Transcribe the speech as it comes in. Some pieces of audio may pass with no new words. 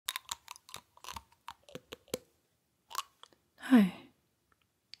Hi.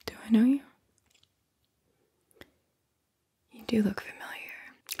 Do I know you? You do look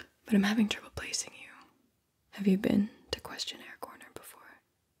familiar, but I'm having trouble placing you. Have you been to Questionnaire Corner before?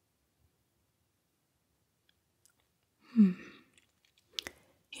 You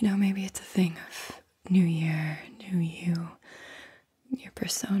know, maybe it's a thing of new year, new you. Your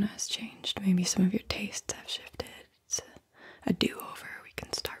persona has changed. Maybe some of your tastes have shifted. It's a do-over. We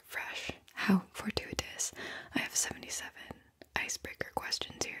can start fresh. How fortuitous. I have 77 icebreaker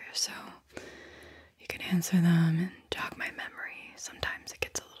questions here, so you can answer them and jog my memory. Sometimes it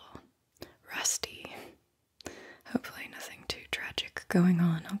gets a little rusty. Hopefully nothing too tragic going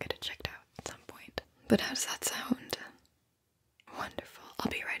on. I'll get it checked out at some point. But how does that sound? Wonderful.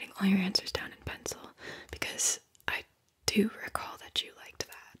 I'll be writing all your answers down in pencil because I do recall that you liked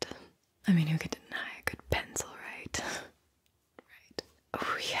that. I mean, who could deny a good pencil, right? Right.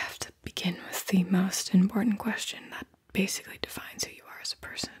 Oh, we have to begin with the most important question that basically defines who you are as a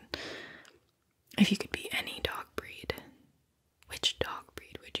person. If you could be any dog breed, which dog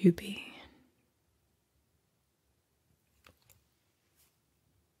breed would you be?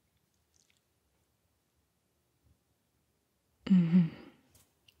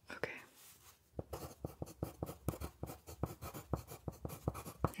 Okay.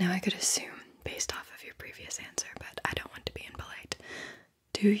 Now I could assume, based off of your previous answer, but I don't want to be impolite.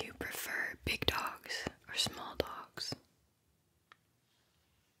 Do you prefer big dogs or small dogs?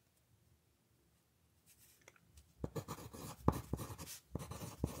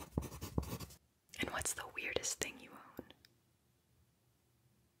 And what's the weirdest thing you own?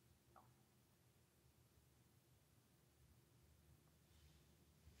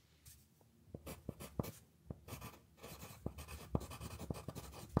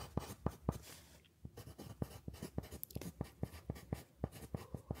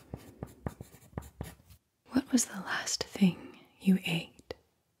 What was the last thing you ate?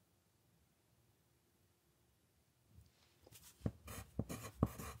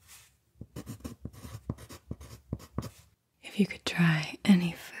 If you could try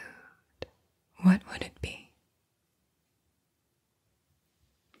any food, what would it be?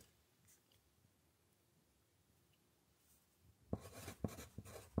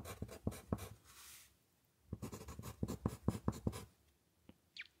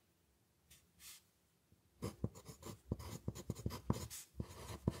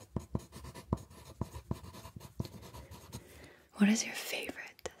 What is your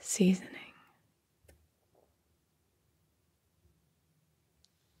favorite seasoning?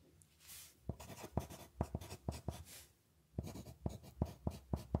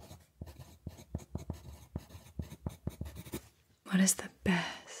 What is the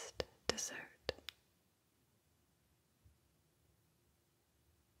best dessert?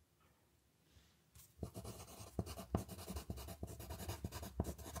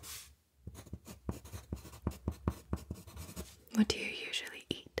 What do you usually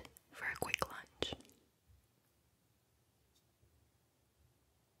eat for a quick lunch?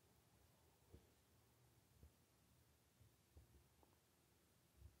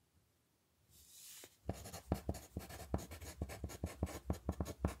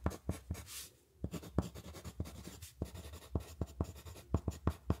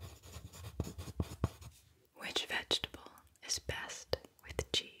 Which vegetable is best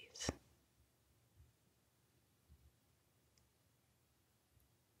with cheese?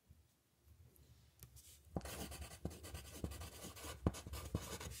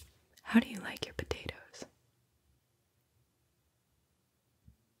 How do you like your potatoes?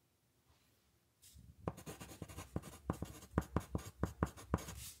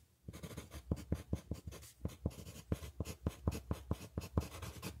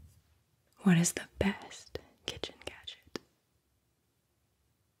 What is the best kitchen gadget?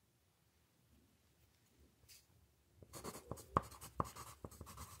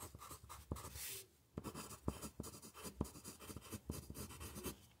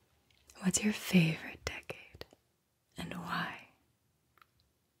 What's your favorite decade and why?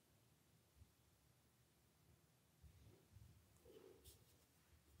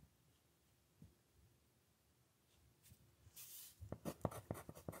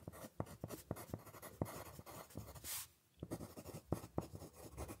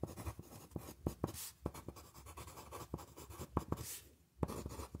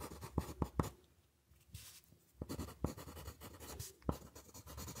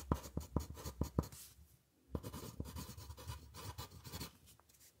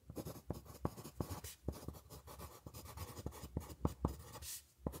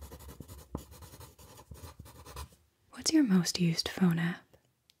 What's your most used phone app?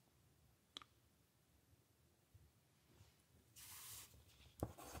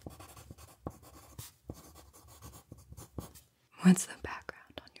 What's the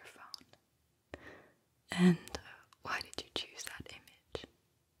background on your phone? And why did you choose that image?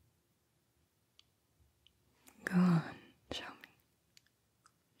 Go on, show me.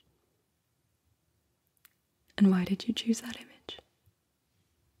 And why did you choose that image?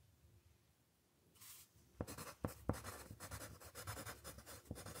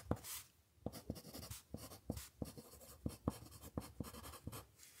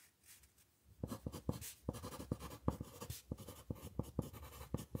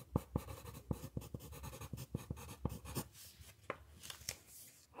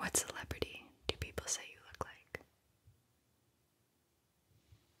 What celebrity do people say you look like?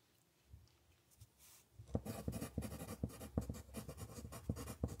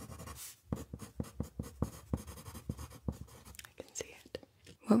 I can see it.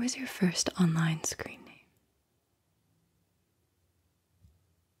 What was your first online screen name?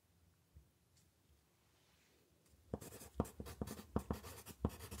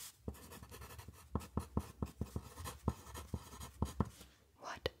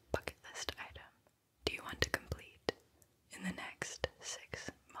 What bucket list item do you want to complete in the next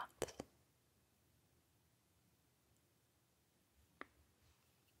 6 months?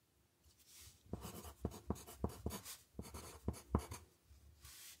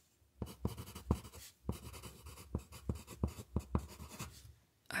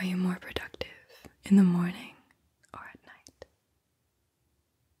 Are you more productive in the morning or at night?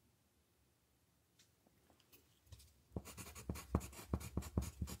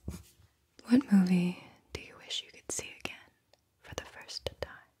 What movie do you wish you could see again for the first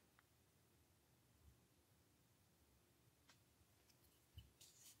time?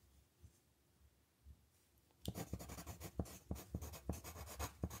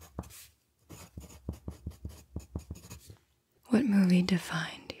 What movie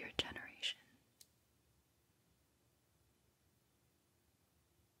defined your generation?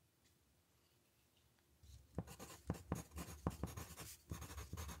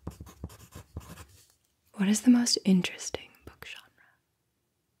 What is the most interesting book genre?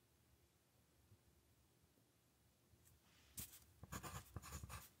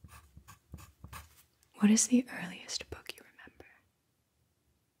 What is the earliest book you remember?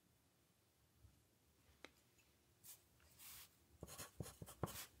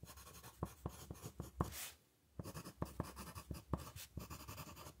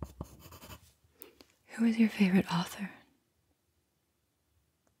 Who is your favorite author?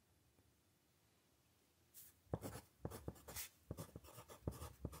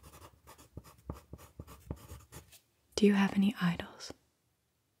 Do you have any idols?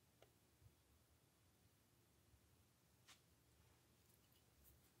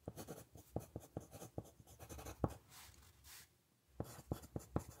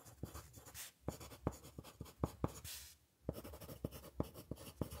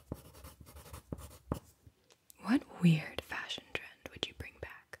 What weird fashion trend would you bring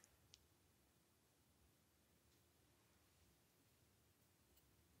back?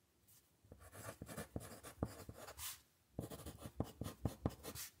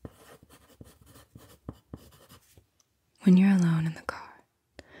 When you're alone in the car,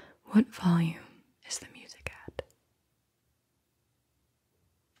 what volume is the music at?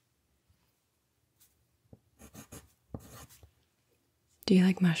 Do you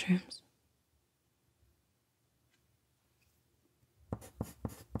like mushrooms?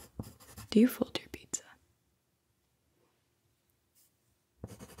 Do you fold your pizza?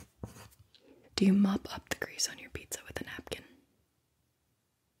 Do you mop up the grease on your pizza with a napkin?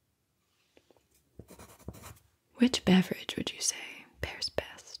 Which beverage would you say pairs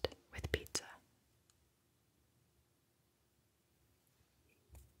best with pizza?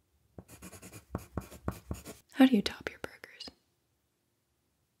 How do you top your burgers?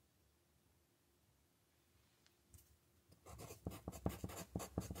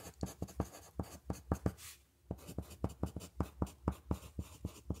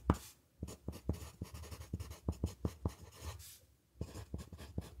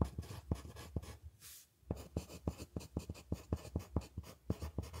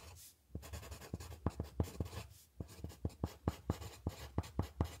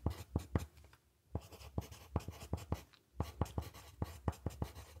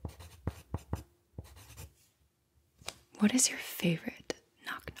 What is your favorite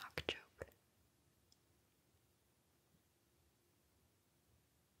knock-knock joke?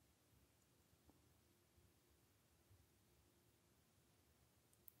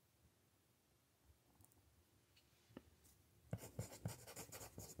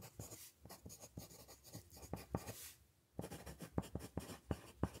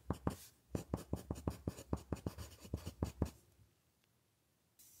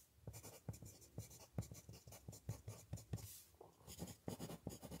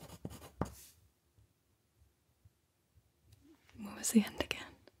 was the end again.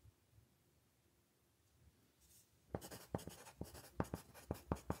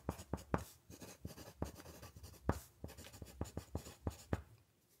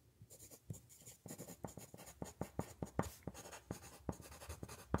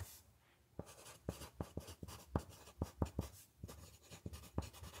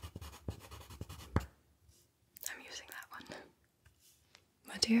 I'm using that one.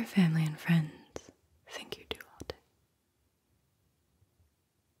 What do your family and friends think you do all day?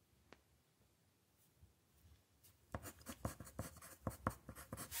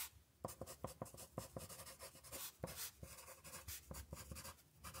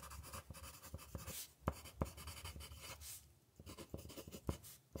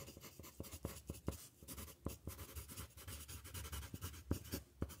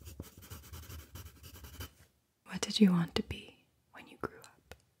 What did you want to be when you grew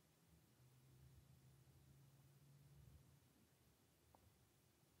up?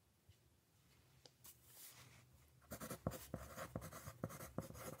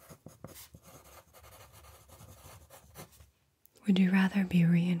 Would you rather be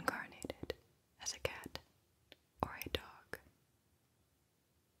reincarnated as a cat or a dog?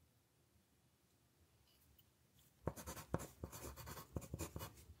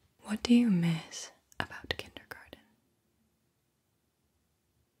 What do you miss about kindergarten?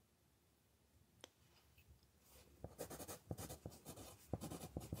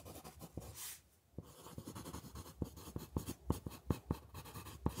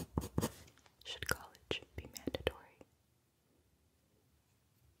 Should college be mandatory?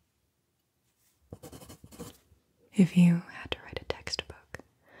 If you had to write a textbook,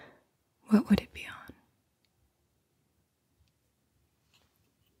 what would it be on?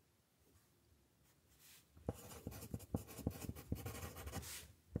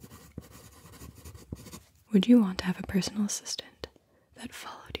 Would you want to have a personal assistant that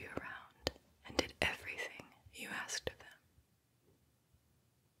followed you around and did everything you asked of them?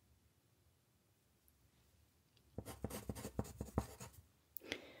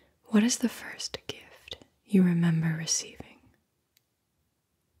 What is the first gift you remember receiving?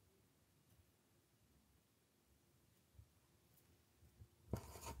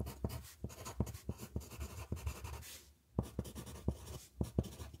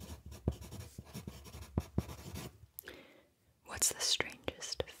 What's the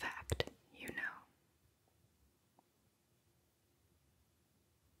strangest fact you know?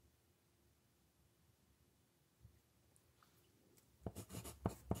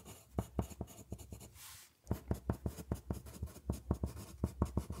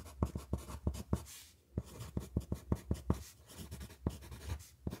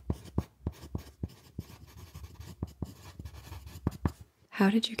 How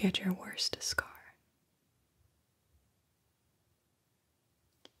did you get your worst scar?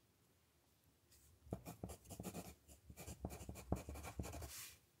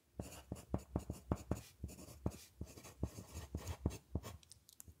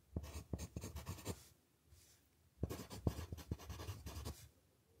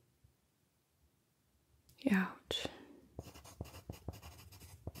 Ouch.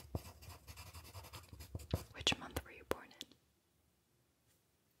 Which month were you born in?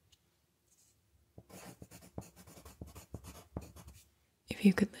 If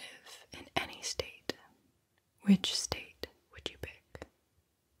you could live in any state, which state would you pick?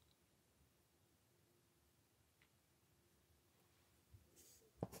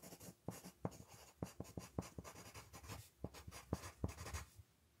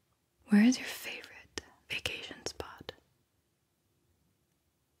 Where is your favorite vacation spot?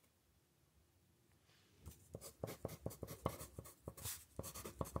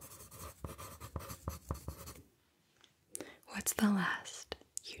 What's the last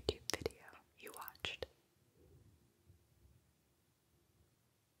YouTube video you watched?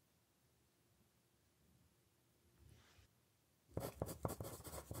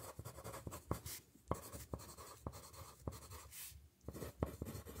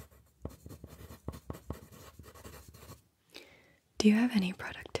 Do you have any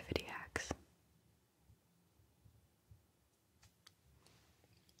productivity hacks?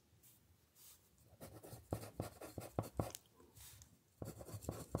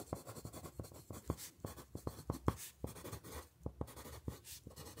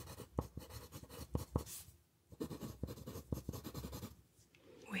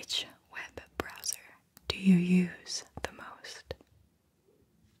 Which web browser do you use the most?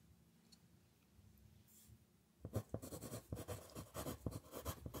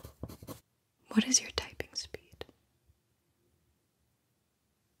 What is your typing speed?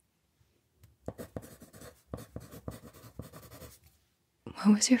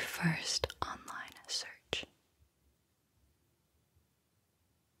 What was your first online search?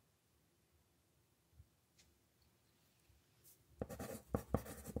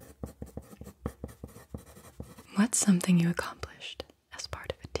 What's something you accomplished as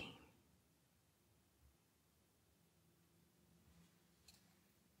part of a team?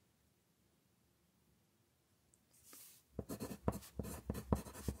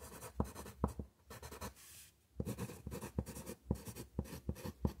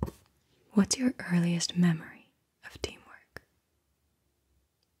 What's your earliest memory of teamwork?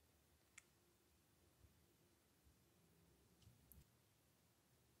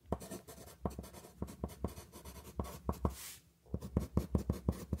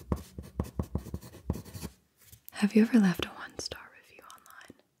 Have you ever left a 1-star review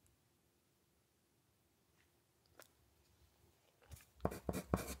online?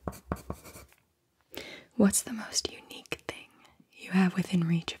 What's the most unique thing you have within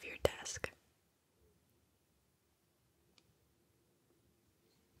reach of your desk?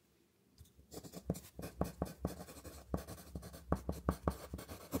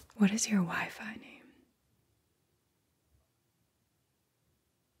 What is your Wi-Fi name?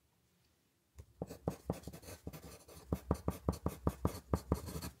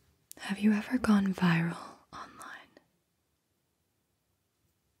 Have you ever gone viral online?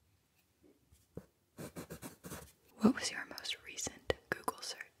 What was your most recent Google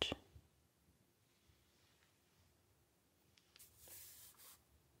search?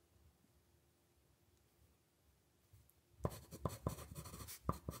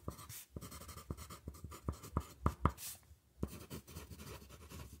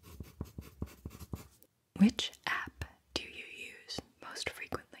 Which app do you use most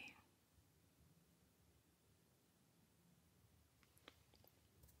frequently?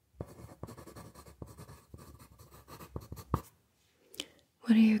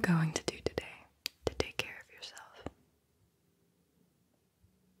 What are you going to do today to take care of yourself?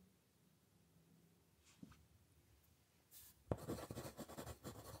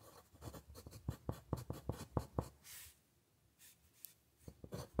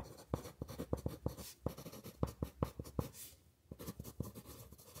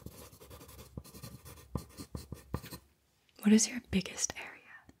 What is your biggest area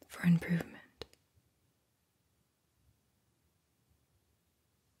for improvement?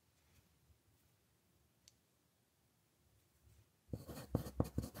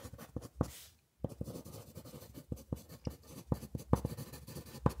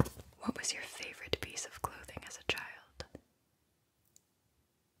 What was your favorite piece of clothing as a child?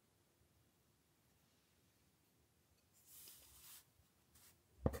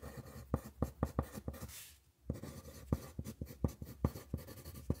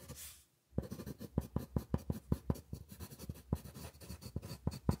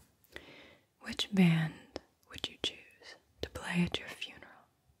 Which band would you choose to play at your funeral?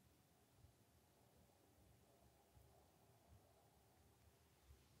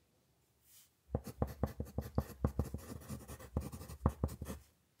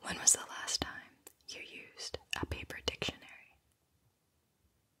 When was the last time you used a paper dictionary?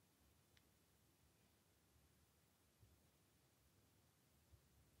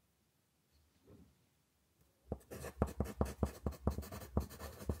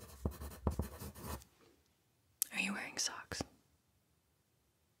 Are you wearing socks?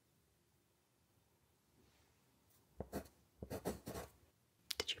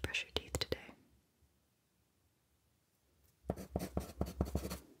 Did you brush your teeth today?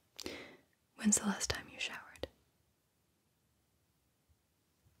 When's the last time you showered?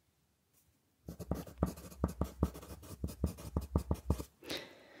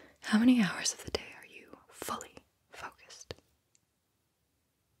 How many hours of the day are you fully focused?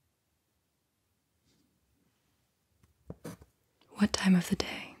 What time of the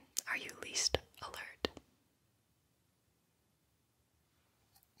day are you least alert?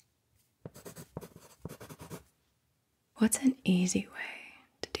 What's an easy way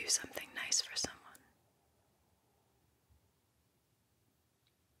to do something nice for someone?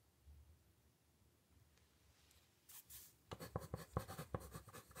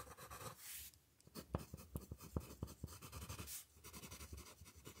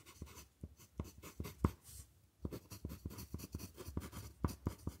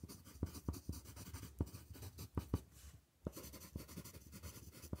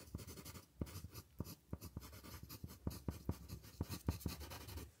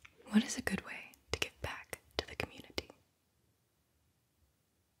 What is a good way to give back to the community?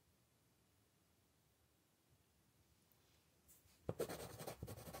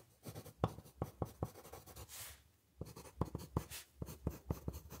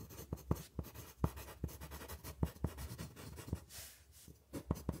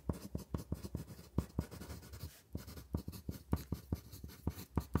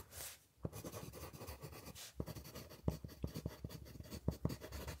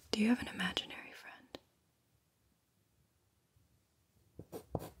 Do you have an imaginary friend?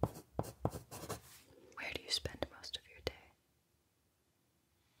 Where do you spend most of your day?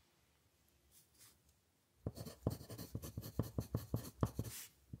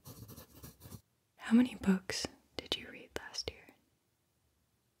 How many books did you read last year?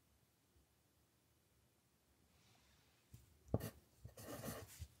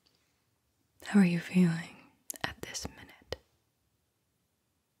 How are you feeling at this minute?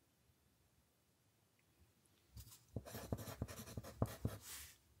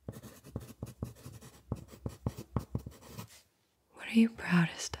 What are you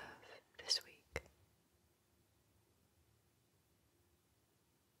proudest of this week?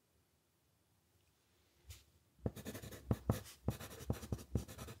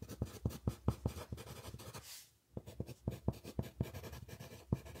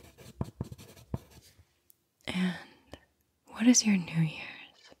 And what is your New Year's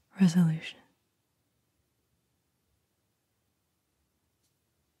resolution?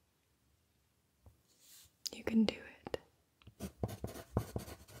 You can do it.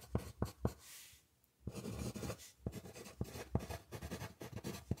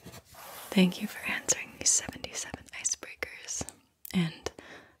 Thank you for answering these 77 icebreakers and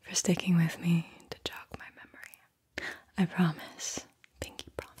for sticking with me to jog my memory. I promise,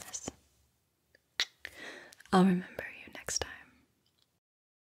 pinky promise, I'll remember you next time.